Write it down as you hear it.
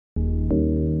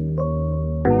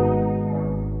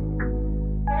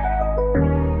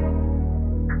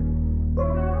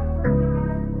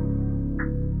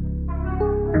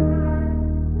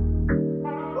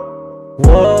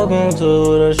Welcome to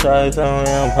the Chi-Town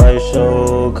Empire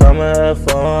Show. Come and have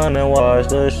fun and watch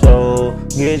the show.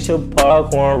 Get your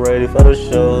popcorn ready for the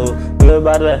show. We're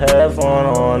about to have fun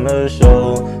on the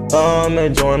show. Come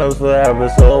and join us for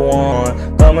episode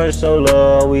 1. Come and show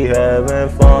love, we having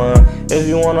fun. If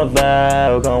you wanna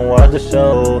vibe, come watch the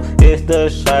show. It's the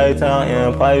Chi-Town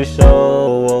Empire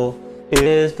Show.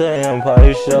 It's the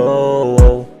Empire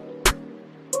Show.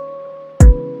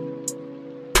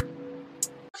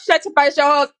 Shut your face, your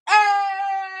host.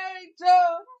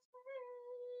 Angel.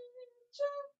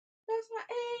 That's my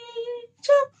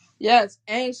angel. Yes,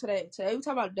 Angel today. Today we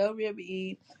talk about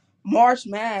WWE, March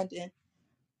Madden,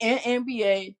 and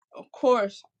NBA, of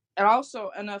course, and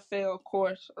also NFL, of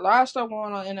course. A lot of stuff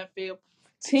going on in NFL.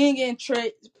 Team getting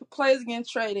traded, players getting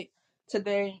traded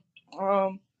today.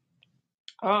 The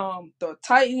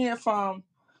tight end from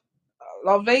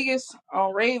Las Vegas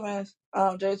Ravens,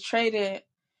 they traded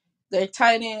their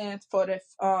tight end for the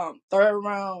third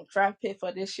round draft pick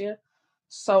for this year.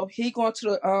 So he going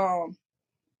to the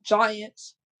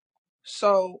Giants.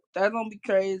 So that's gonna be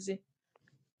crazy.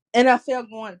 NFL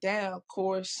going down, of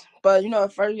course. But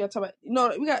first we gotta talk about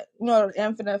we got the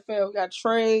NFL, we got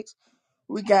trades,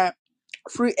 we got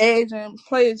free agent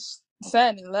players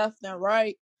signing left and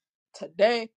right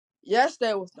today.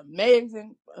 Yesterday was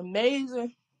amazing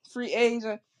free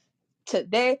agent.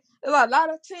 Today, there's a lot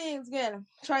of teams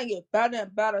trying to get better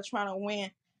and better, trying to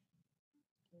win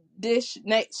this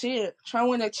next year, trying to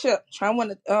win a chip, trying to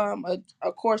win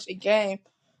of course a game.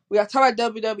 We got to talk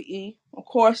about WWE, of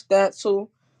course that too.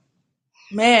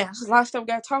 Man, there's a lot of stuff we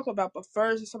got to talk about. But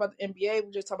first, let's talk about the NBA.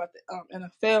 We just talk about the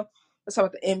NFL. Let's talk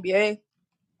about the NBA.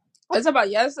 Let's talk about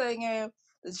yesterday's game,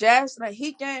 the Jazz and the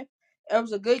Heat game. It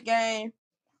was a good game.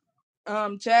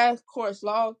 Jazz, of course,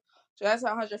 lost. Jazz had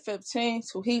 115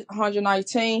 to Heat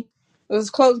 119. It was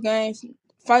a close game,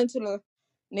 fighting to the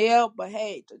nail. But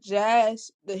hey,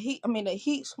 the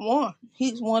Heat's won.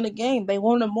 Heat's won the game. They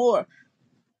wanted more.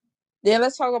 Then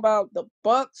let's talk about the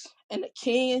Bucks and the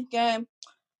Kings game.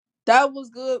 That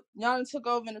was good. Giannis took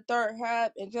over in the third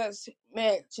half and just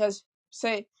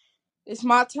say, it's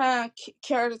my time.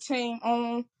 Carry the team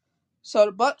on. So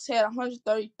the Bucks had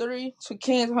 133 to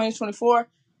Kings 124.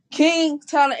 Kings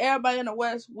telling everybody in the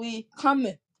West, we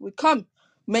coming. We coming.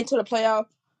 Made to the playoff.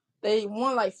 They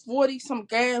won like 40 some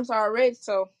games already.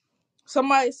 So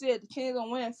somebody said the Kings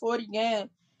gonna win 40 games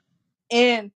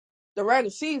in the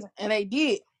regular season, and they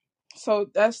did. So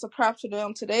that's the props to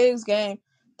them. Today's game,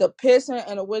 the Pistons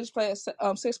and the Wizards play at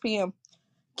 6 p.m.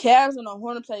 Cavs and the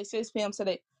Hornets play at 6 p.m.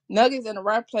 today. Nuggets and the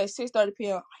Raptors play at 6:30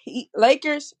 p.m.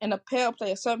 Lakers and the Pels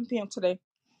play at 7 p.m. today.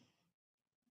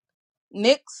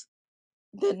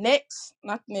 The Knicks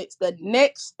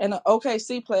and the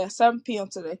OKC play at 7 p.m.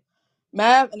 today.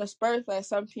 Mav and the Spurs play at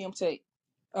 7 p.m. today.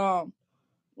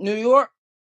 New York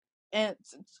and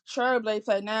Trailblazers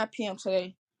play at 9 p.m.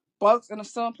 today. Bucks and the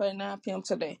Suns play at 9 p.m.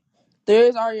 today.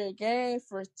 There's already a game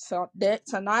for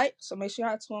tonight, so make sure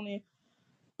you tune in.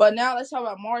 But now let's talk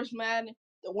about March Madness.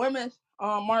 The women's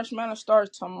March Madness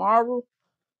starts tomorrow,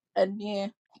 and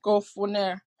then go from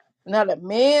there. Now the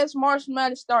men's March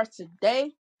Madness starts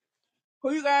today.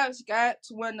 Who you guys got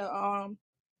to win the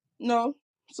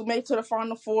to make to the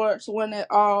Final Four, to win it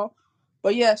all?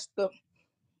 But yes, the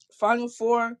Final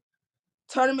Four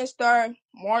tournament start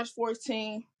March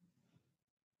 14th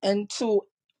and to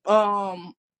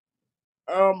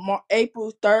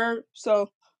April 3rd.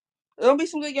 So it'll be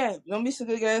some good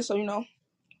games. So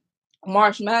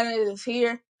March Madness is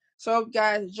here. So hope you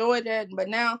guys enjoyed that. But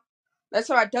now let's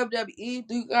talk about WWE.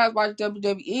 Do you guys watch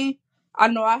WWE? I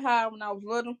know I had when I was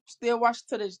little. Still watch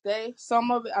to this day.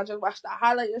 Some of it I just watch the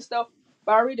highlights and stuff.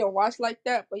 But I really don't watch like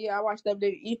that. But yeah, I watch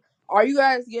WWE. Are you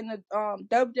guys getting a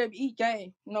WWE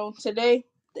game? Today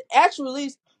the actual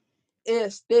release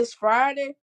is this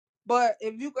Friday. But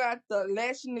if you got the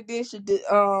election edition,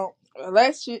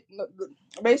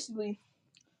 basically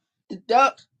the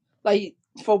duck, like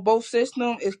for both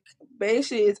systems,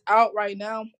 it's out right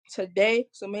now today.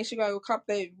 So make sure you gotta go cop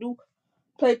that if you do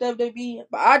play WWE.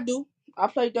 But I do. I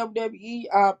play WWE.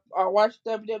 I watch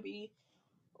WWE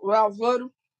when I was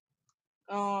little.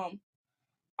 I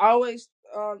always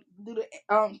do the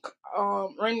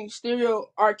ring stereo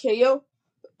RKO,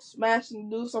 smash and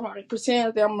do somebody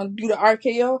pretend that I'm gonna do the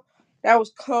RKO. That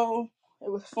was cool. It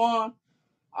was fun.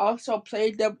 I also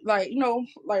played like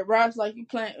Ross, like you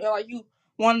playing like you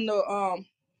won the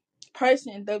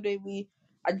person in WWE.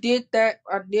 I did that.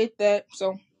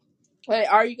 So hey,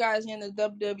 are you guys in the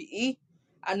WWE?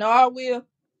 I know I will,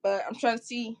 but I'm trying to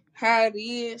see how it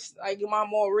is. Like do my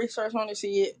more research on it,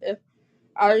 see if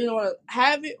I really want to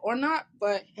have it or not.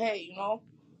 But hey,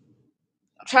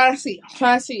 I'm trying to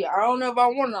see. I don't know if I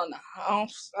want it or not. I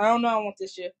don't know. I want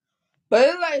this shit, but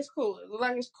it like it's cool. It look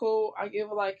like it's cool. I give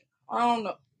it like I don't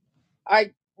know.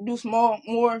 I do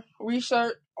more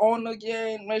research on the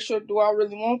game. Make sure do I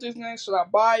really want this game? Should I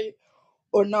buy it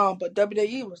or no? But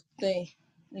WWE was the thing,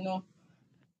 you know,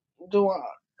 doing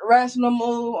a rational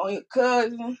move on your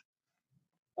cousin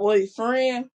or your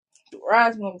friend. Do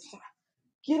rational move.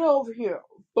 Get over here.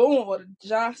 Boom. Or the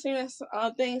John Cena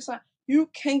thing. It's like, you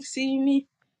can't see me.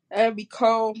 That'd be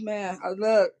cold, man.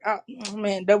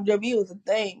 Man, WWE was a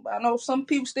thing. But I know some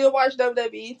people still watch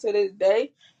WWE to this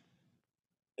day.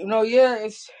 You know, yeah,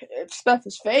 stuff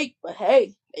is fake, but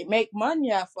hey, they make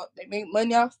money off of it. They make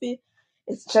money off it.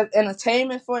 It's just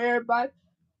entertainment for everybody.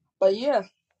 But yeah,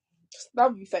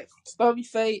 stuff be fake. Stuff be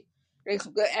fake. There's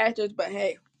some good actors, but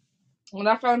hey, when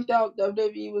I found out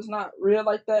WWE was not real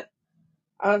like that,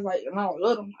 I was like, no,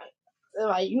 look, I'm like, they're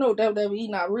like, you know, WWE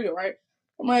not real, right?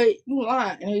 I'm like, you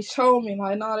lying, and they told me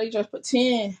like, no, they just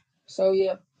pretend. So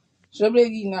yeah,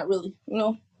 WWE not really,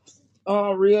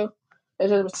 real. They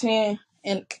just pretend.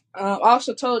 And I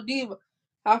also told Diva,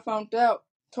 I found out,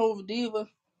 told Diva,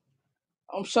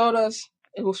 showed us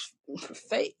it was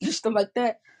fake and stuff like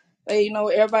that. They,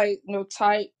 everybody,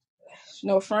 tight,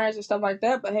 friends and stuff like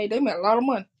that. But hey, they made a lot of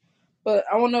money. But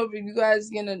I don't know if you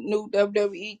guys getting a new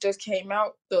WWE just came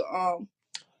out. The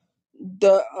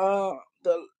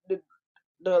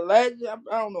legend,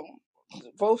 I don't know,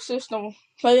 Vote System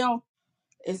play on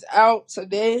is out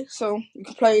today, so you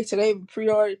can play it today.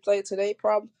 Pre-order, play it today,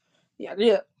 probably.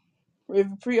 Yeah.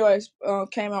 Review pre-orders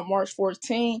came out March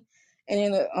 14, and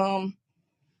then the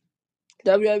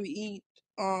WWE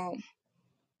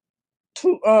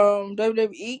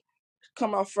WWE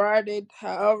come out Friday.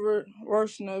 However,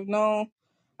 version of known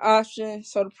option.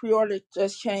 So the pre-order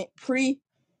just came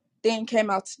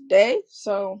out today.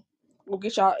 So we'll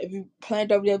get y'all, if you playing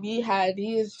WWE, how it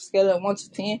is, scale of 1 to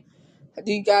 10.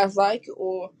 Do you guys like it,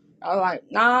 or are like,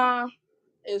 nah,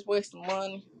 it's wasting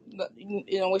money,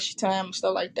 waste your time and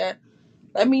stuff like that?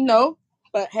 Let me know.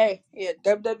 But hey, yeah,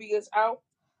 WWE is out.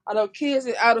 I know kids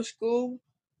is out of school,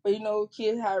 but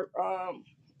kids have I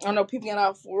know people getting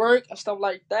out for work and stuff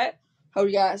like that. Hope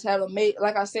you guys have a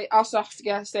like I said, also I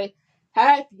forgot to say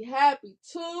happy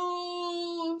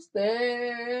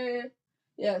Tuesday.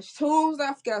 Yes, Tuesday.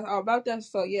 I forgot all about that.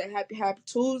 So yeah, happy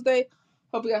Tuesday.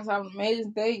 Hope you guys have an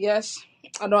amazing day. Yes,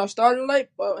 I know I started late,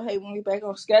 but hey, when we back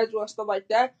on schedule and stuff like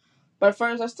that. But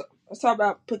first, let's talk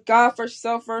about put God first,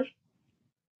 yourself first.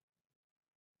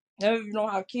 If you don't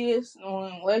have kids,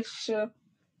 relationship,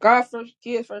 God first,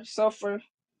 kids first, self first.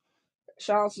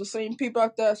 Shout out to the same people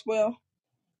out there as well.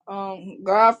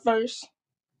 God first,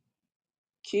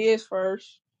 kids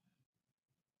first,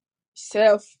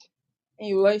 self in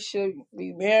your relationship.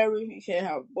 Be married, you can't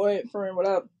have a boyfriend,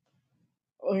 whatever.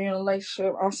 Or you're in a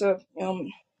relationship. Also,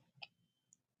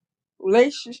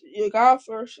 relationship, your God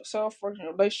first, yourself first in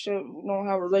a relationship. You don't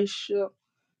have a relationship,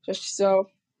 just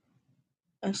yourself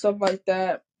and stuff like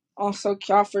that. Also,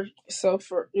 God first, yourself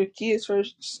for your kids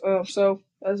first. So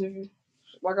as if you,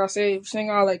 like I said, sing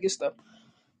all that good stuff.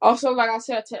 Also, like I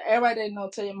said, to everybody they know,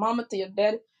 tell your mama, tell your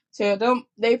daddy, tell them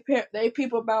they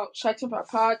people about Check Up Our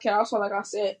Podcast. Also, like I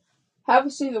said, Have a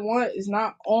Season 1 is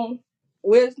not on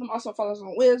Wisdom. Also follow us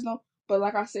on Wisdom. But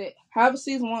like I said, Have a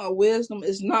Season 1 of Wisdom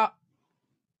is not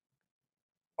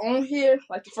on here.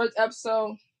 Like the first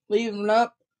episode, Leaving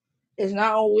Up, is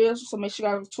not on Wisdom. So make sure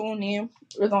you guys tune in.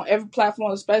 It's on every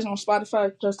platform, especially on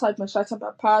Spotify. Just type in Check Up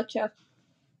Our Podcast.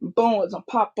 Boom, it's gonna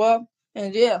pop up.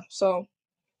 And yeah, so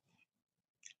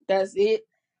that's it.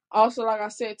 Also, like I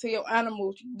said, to your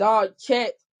animals, your dog,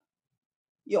 cat,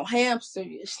 your hamster,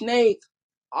 your snake,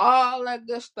 all that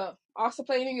good stuff. Also,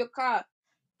 play in your car.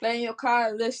 Play in your car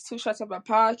and listen to Shut Up My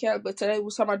Podcast. But today we're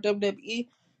talking about WWE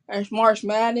and March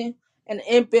Madden and the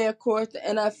NBA, of course, the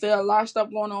NFL. A lot of stuff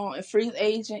going on in free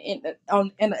agent in the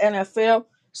NFL.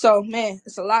 So, man,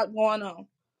 it's a lot going on.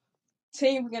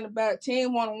 Team getting back.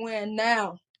 Team want to win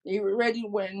now. They ready to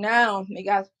win now. They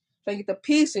got to get the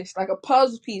pieces like a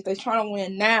puzzle piece. They trying to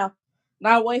win now.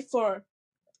 Not wait for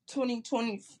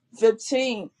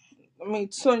 2015. I mean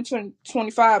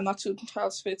 2025, not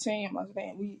 2015. My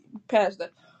man, we passed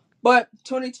that. But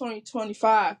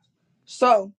 2025.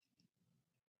 So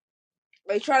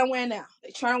they try to win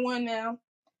now.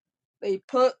 They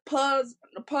put the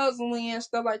puzzle in,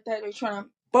 stuff like that. They trying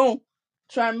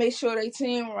to make sure they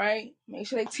team right, make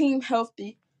sure they team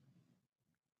healthy,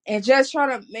 and just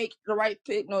try to make the right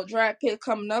pick. No draft pick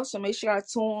coming up, so make sure I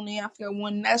tune in. I forget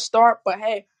when that start, but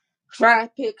hey,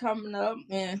 draft pick coming up,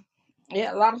 and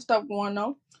yeah, a lot of stuff going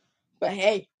on. But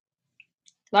hey,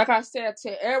 like I said,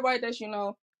 to everybody that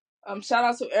Shout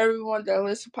out to everyone that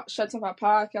listens to my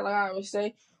podcast. Like I always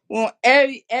say, we're on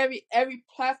every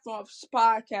platform of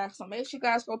podcast. So make sure you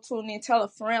guys go tune in, tell a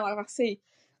friend. Like I say,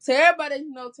 to everybody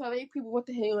tell their people what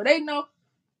the hell they know.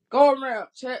 Go around,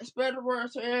 spread the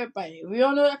word to everybody. If you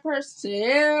don't know that person, to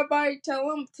everybody, tell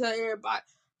everybody.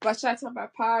 But shout out to my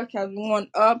podcast. We want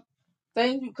up.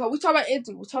 Thank you, because we talk about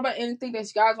anything. We talk about anything that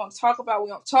you guys want to talk about. We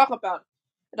don't talk about it.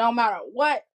 It don't matter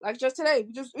what. Like just today,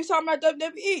 we talking about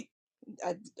WWE.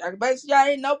 I bet y'all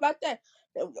ain't know about that.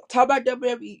 Talk about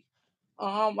WWE.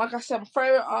 Like I said, my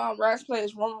favorite wrestling player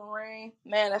is Roman Reigns.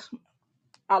 Man,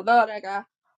 I love that guy.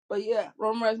 But yeah,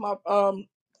 Roman Reigns my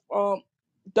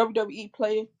WWE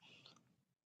player.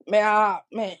 Man,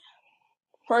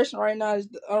 person right now is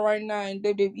in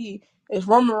WWE is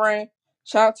Roman Reigns.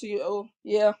 Shout out to you. Oh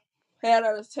yeah, head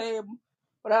at the table,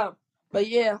 whatever. But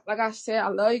yeah, like I said, I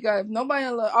love you guys. Nobody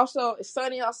love. Also, it's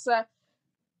sunny outside.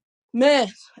 Man,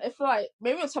 it feel like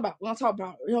maybe we don't talk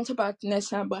about it the next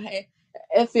time. But hey,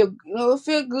 it feel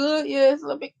good. Yeah, it's a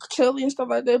little bit chilly and stuff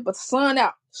like that. But the sun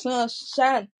out, sun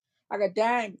shining like a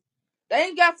diamond.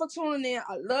 Thank God for tuning in.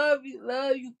 I love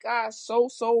you guys so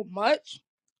much.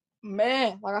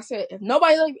 Man, like I said, if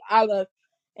nobody loves you, I love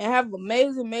you. And have an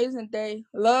amazing day.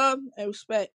 Love and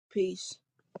respect. Peace.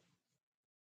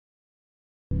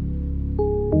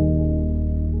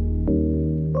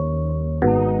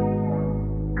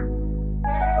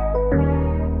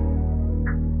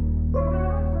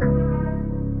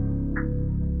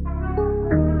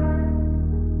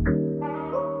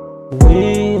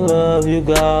 We love you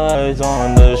guys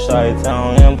on the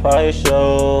Chi-Town Empire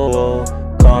Show.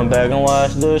 Come back and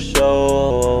watch the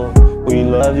show. We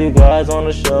love you guys on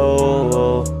the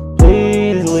show.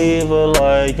 Please leave a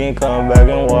like and come back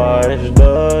and watch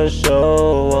the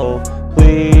show.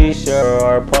 Please share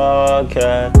our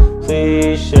podcast.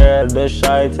 Please share the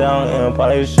Chi-Town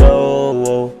Empire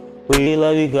Show. We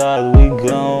love you guys. We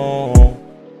gone.